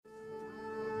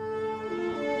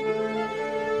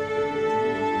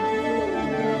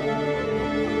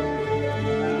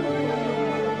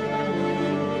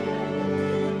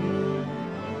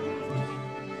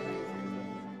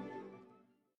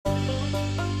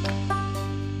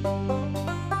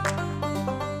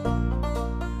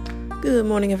Good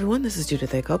morning, everyone. This is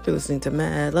Judith A. Cope. You're listening to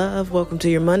Mad Love. Welcome to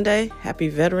your Monday. Happy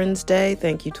Veterans Day.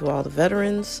 Thank you to all the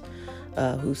veterans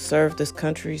who served this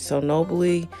country so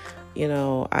nobly. You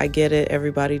know, I get it.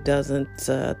 Everybody doesn't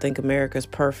think America's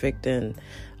perfect and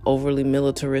overly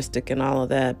militaristic and all of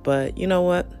that. But you know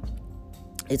what?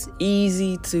 It's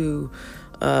easy to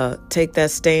take that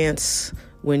stance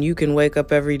when you can wake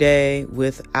up every day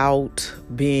without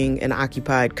being an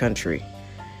occupied country.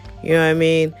 You know what I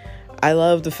mean? I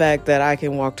love the fact that I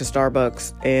can walk to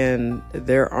Starbucks and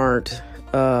there aren't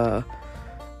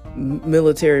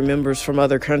military members from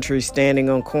other countries standing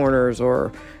on corners,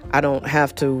 or I don't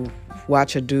have to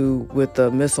watch a dude with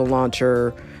a missile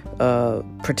launcher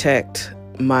protect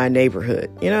my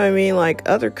neighborhood. You know what I mean? Like,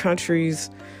 other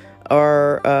countries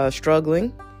are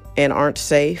struggling and aren't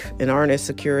safe and aren't as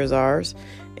secure as ours,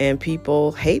 and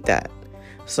people hate that.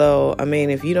 So, I mean,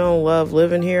 if you don't love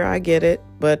living here, I get it,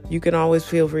 but you can always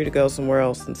feel free to go somewhere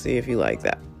else and see if you like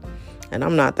that. And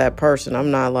I'm not that person.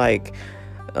 I'm not like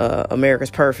America's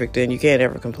perfect and you can't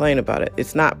ever complain about it.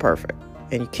 It's not perfect,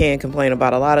 and you can't complain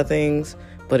about a lot of things,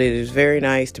 but it is very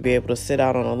nice to be able to sit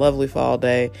out on a lovely fall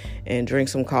day and drink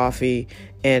some coffee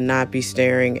and not be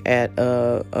staring at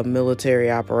a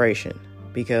military operation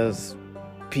because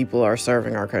people are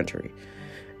serving our country.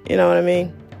 You know what I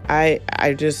mean?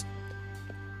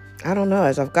 I don't know.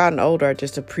 As I've gotten older, I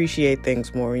just appreciate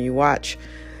things more. When you watch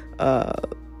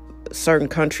certain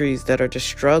countries that are just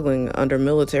struggling under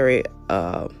military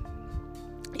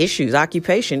issues,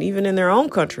 occupation, even in their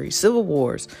own country, civil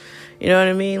wars. You know what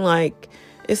I mean? Like,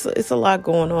 it's a lot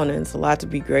going on, and it's a lot to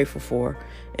be grateful for.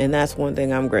 And that's one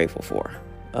thing I'm grateful for.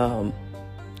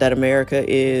 That America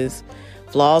is,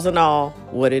 flaws and all,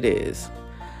 what it is.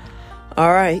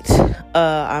 All right.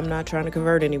 I'm not trying to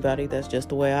convert anybody. That's just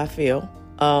the way I feel.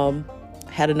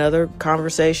 Had another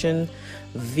conversation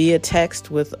via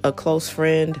text with a close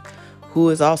friend who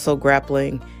is also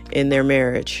grappling in their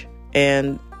marriage.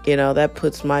 And, you know, that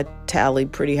puts my tally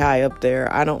pretty high up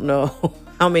there. I don't know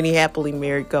how many happily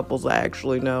married couples I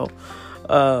actually know.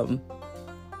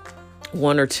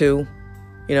 One or two,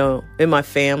 you know, in my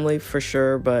family for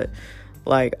sure. But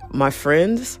like my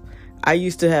friends, I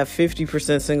used to have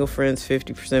 50% single friends,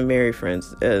 50% married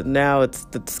friends. Now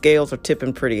the scales are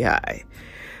tipping pretty high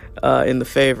in the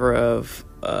favor of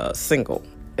single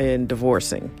and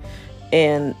divorcing.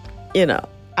 And, you know,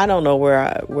 I don't know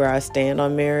where I stand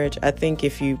on marriage. I think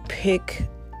if you pick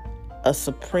a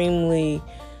supremely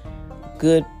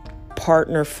good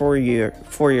partner for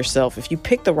yourself, if you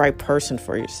pick the right person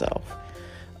for yourself,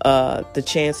 the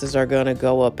chances are going to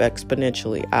go up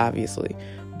exponentially, obviously.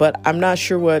 But I'm not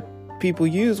sure what people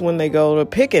use when they go to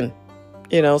picking.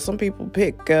 You know, some people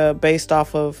pick based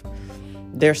off of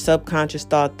their subconscious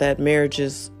thought that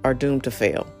marriages are doomed to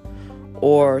fail.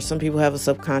 Or some people have a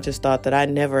subconscious thought that I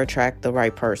never attract the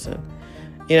right person.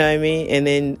 You know what I mean? And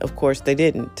then, of course, they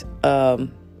didn't.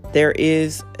 There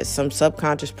is some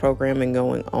subconscious programming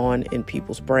going on in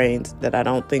people's brains that I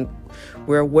don't think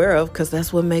we're aware of, because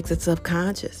that's what makes it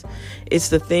subconscious. It's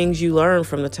the things you learn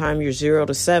from the time you're 0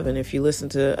 to 7. If you listen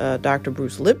to Dr.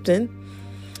 Bruce Lipton,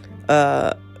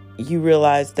 you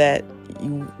realize that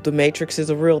the Matrix is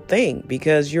a real thing,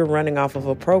 because you're running off of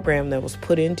a program that was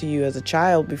put into you as a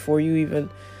child before you even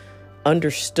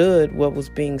understood what was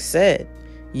being said.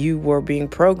 You were being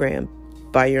programmed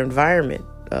by your environment,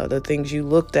 the things you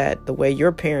looked at, the way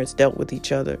your parents dealt with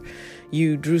each other.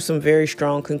 You drew some very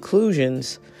strong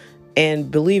conclusions.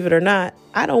 And believe it or not,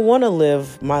 I don't want to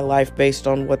live my life based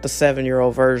on what the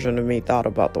 7-year-old version of me thought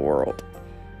about the world.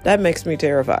 That makes me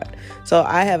terrified. So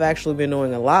I have actually been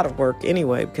doing a lot of work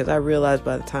anyway, because I realized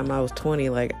by the time I was 20,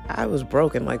 like, I was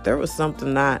broken. Like, there was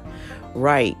something not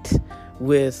right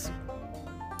with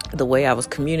the way I was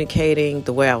communicating,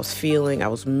 the way I was feeling. I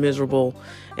was miserable.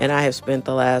 And I have spent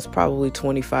the last probably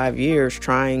 25 years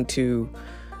trying to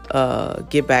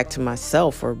get back to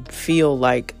myself, or feel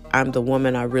like I'm the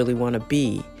woman I really want to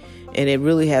be. And it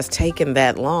really has taken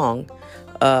that long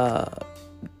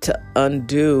to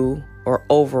undo or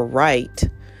overwrite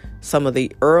some of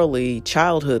the early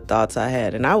childhood thoughts I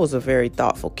had. And I was a very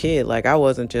thoughtful kid. Like, I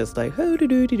wasn't just like,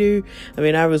 ho-do-do-do-do. I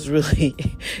mean, I was really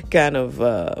kind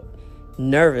of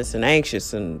nervous and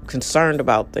anxious and concerned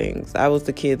about things. I was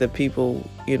the kid that people,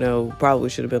 you know, probably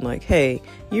should have been like, hey,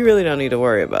 you really don't need to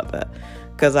worry about that.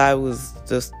 Because I was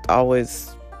just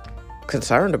always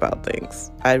concerned about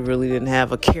things. I really didn't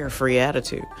have a carefree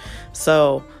attitude.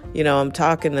 So, you know, I'm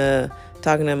talking to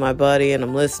my buddy, and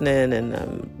I'm listening, and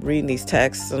I'm reading these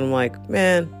texts, and I'm like,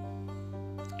 man,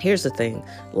 here's the thing.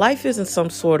 Life isn't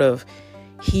some sort of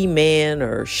he-man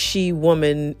or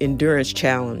she-woman endurance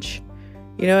challenge.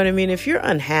 You know what I mean? If you're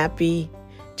unhappy,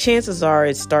 chances are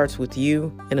it starts with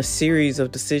you and a series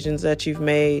of decisions that you've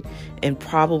made, and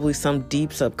probably some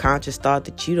deep subconscious thought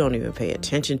that you don't even pay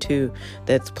attention to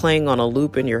that's playing on a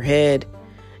loop in your head,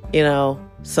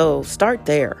 So start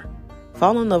there.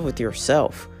 Fall in love with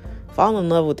yourself. Fall in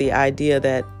love with the idea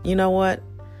that, you know what?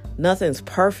 Nothing's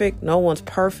perfect. No one's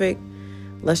perfect.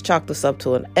 Let's chalk this up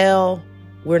to an L.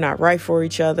 We're not right for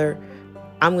each other.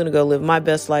 I'm going to go live my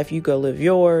best life. You go live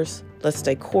yours. Let's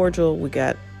stay cordial. We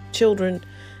got children,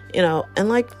 and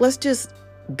let's just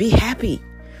be happy.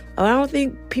 I don't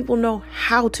think people know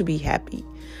how to be happy.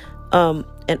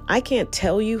 And I can't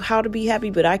tell you how to be happy,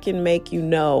 but I can make you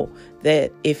know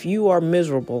that if you are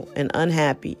miserable and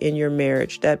unhappy in your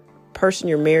marriage, that person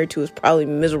you're married to is probably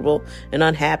miserable and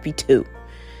unhappy too.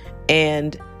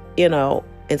 And,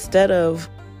 instead of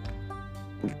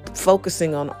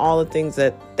focusing on all the things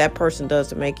that person does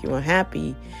to make you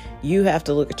unhappy, you have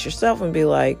to look at yourself and be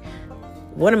like,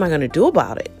 what am I going to do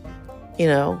about it?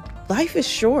 Life is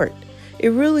short. It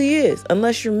really is.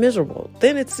 Unless you're miserable,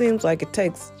 then it seems like it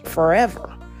takes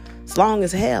forever. It's long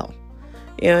as hell.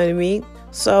 You know what I mean?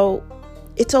 So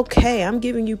it's okay. I'm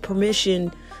giving you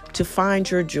permission to find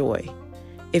your joy.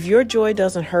 If your joy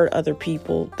doesn't hurt other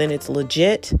people, then it's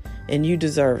legit and you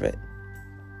deserve it.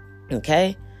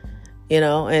 Okay?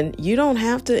 And you don't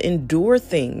have to endure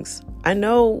things. I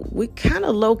know we kind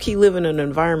of low-key live in an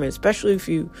environment, especially if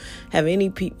you have any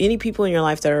people in your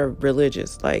life that are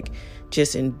religious. Like,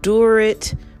 just endure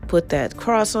it, put that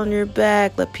cross on your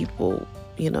back, let people,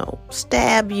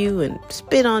 stab you and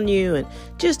spit on you, and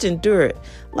just endure it.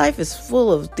 Life is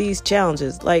full of these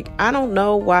challenges. Like, I don't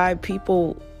know why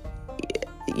people,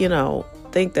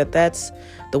 think that that's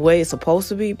the way it's supposed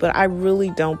to be, but I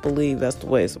really don't believe that's the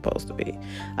way it's supposed to be.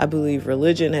 I believe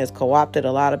religion has co-opted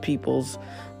a lot of people's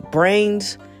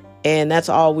brains, and that's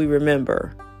all we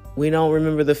remember. We don't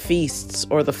remember the feasts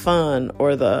or the fun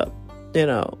or the,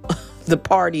 the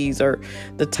parties or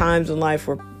the times in life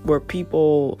where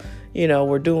people,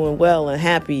 were doing well and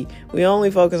happy. We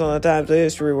only focus on the times of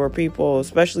history where people,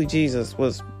 especially Jesus,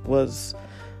 was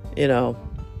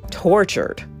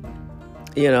tortured,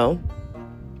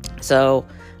 So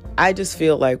I just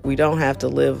feel like we don't have to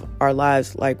live our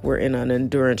lives like we're in an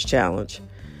endurance challenge,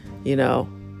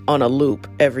 on a loop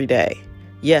every day.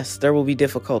 Yes, there will be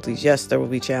difficulties. Yes, there will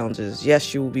be challenges.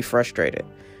 Yes, you will be frustrated.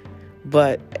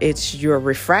 But it's your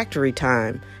refractory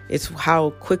time. It's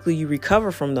how quickly you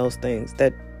recover from those things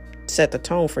that set the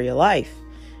tone for your life.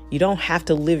 You don't have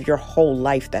to live your whole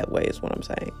life that way, is what I'm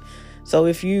saying. So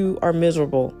if you are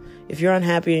miserable, if you're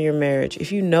unhappy in your marriage,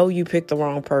 if you know you picked the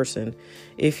wrong person,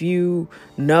 if you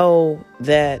know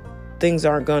that things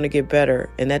aren't going to get better,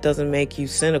 and that doesn't make you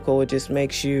cynical, it just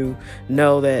makes you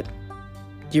know that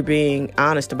you're being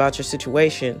honest about your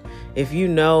situation. If you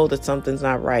know that something's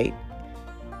not right,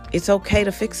 it's okay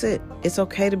to fix it. It's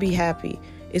okay to be happy.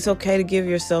 It's okay to give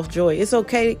yourself joy. It's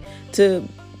okay to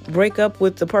break up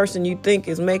with the person you think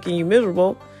is making you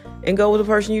miserable and go with the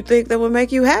person you think that would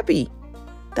make you happy.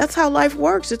 That's how life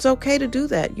works. It's okay to do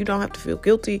that. You don't have to feel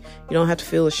guilty. You don't have to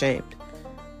feel ashamed.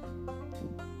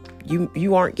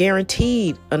 You aren't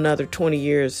guaranteed another 20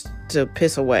 years to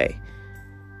piss away.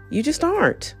 You just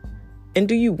aren't. And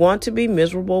do you want to be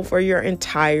miserable for your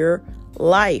entire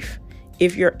life?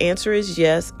 If your answer is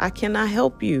yes, I cannot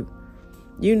help you.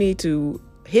 You need to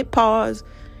hit pause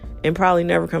and probably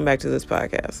never come back to this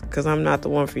podcast, because I'm not the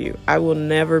one for you. I will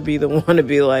never be the one to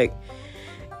be like,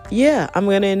 yeah, I'm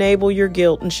going to enable your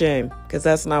guilt and shame, because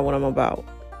that's not what I'm about.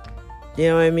 You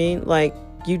know what I mean? Like,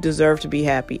 you deserve to be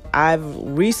happy. I've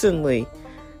recently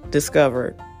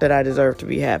discovered that I deserve to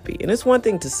be happy. And it's one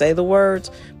thing to say the words,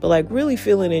 but like really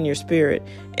feel it in your spirit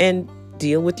and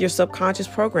deal with your subconscious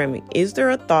programming. Is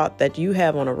there a thought that you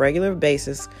have on a regular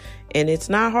basis? And it's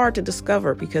not hard to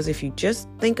discover, because if you just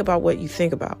think about what you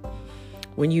think about,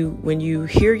 when you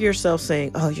hear yourself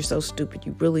saying, oh, you're so stupid,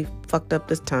 you really fucked up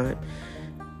this time,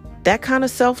 that kind of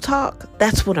self-talk,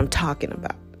 that's what I'm talking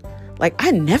about. Like,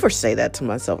 I never say that to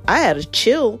myself. I had a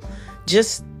chill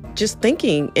just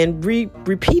thinking and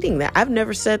repeating that. I've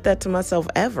never said that to myself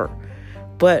ever.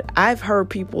 But I've heard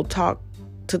people talk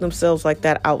to themselves like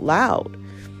that out loud.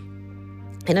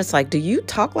 And it's like, do you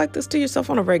talk like this to yourself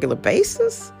on a regular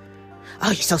basis? Oh,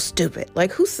 you're so stupid.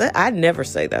 Like, who said? I never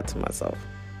say that to myself.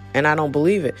 And I don't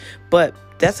believe it. But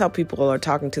that's how people are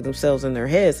talking to themselves in their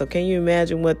heads. So can you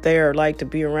imagine what they're like to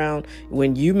be around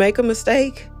when you make a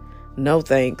mistake? No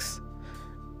thanks.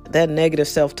 That negative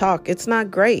self-talk, it's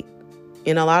not great.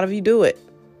 And a lot of you do it.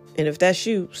 And if that's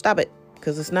you, stop it.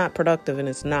 Because it's not productive and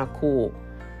it's not cool.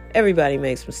 Everybody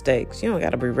makes mistakes. You don't got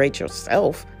to berate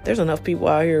yourself. There's enough people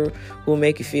out here who will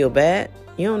make you feel bad.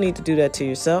 You don't need to do that to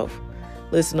yourself.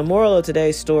 Listen, the moral of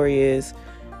today's story is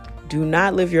do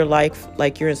not live your life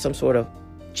like you're in some sort of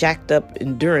jacked up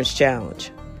endurance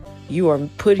challenge. You are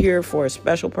put here for a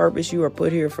special purpose. You are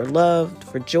put here for love,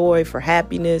 for joy, for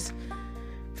happiness.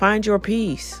 Find your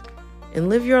peace and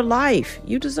live your life.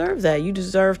 You deserve that. You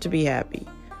deserve to be happy.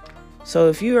 So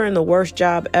if you are in the worst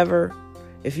job ever,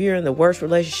 if you're in the worst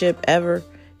relationship ever,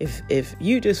 if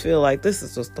you just feel like this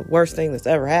is just the worst thing that's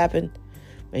ever happened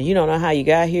and you don't know how you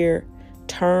got here,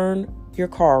 turn your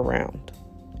car around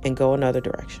and go another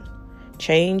direction.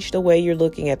 Change the way you're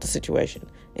looking at the situation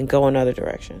and go another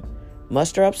direction.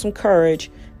 Muster up some courage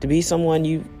to be someone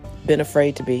you've been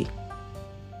afraid to be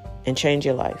and change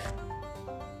your life.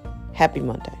 Happy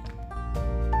Monday.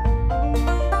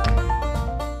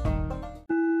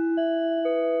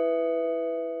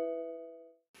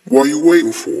 What are you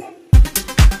waiting for?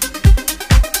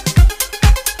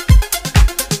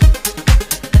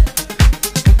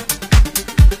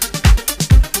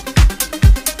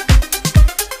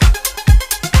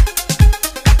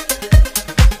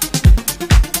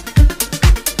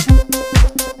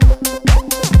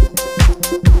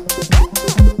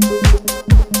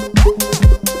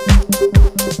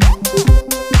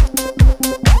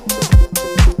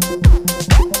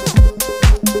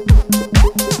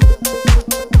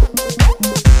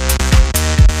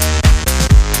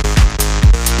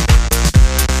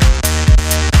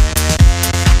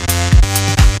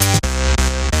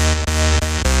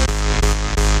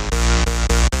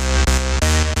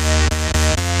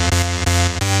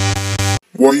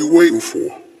 What are you waiting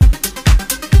for?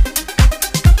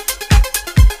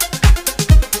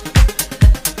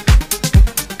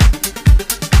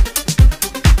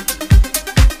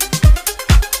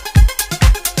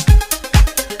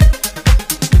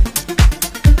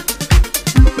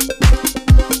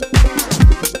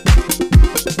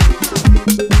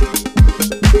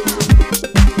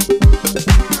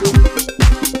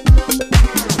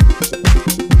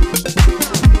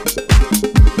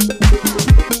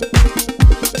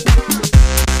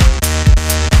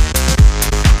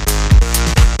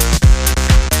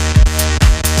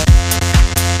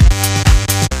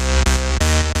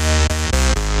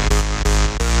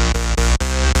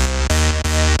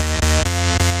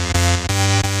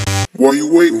 What are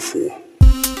you waiting for?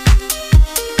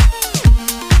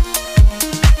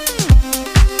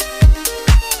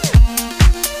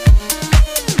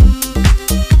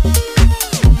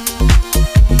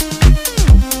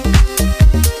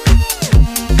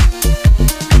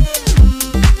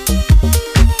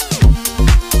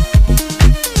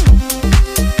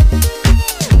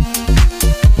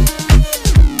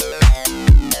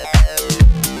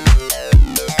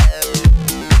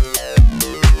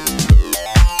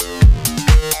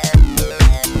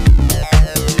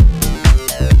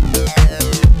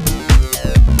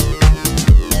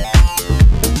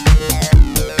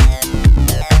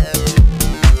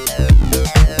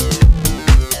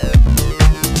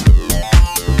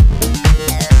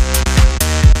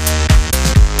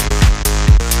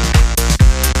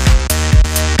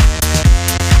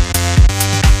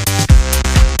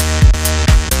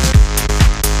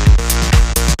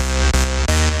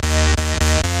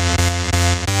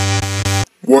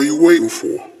 What are you waiting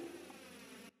for?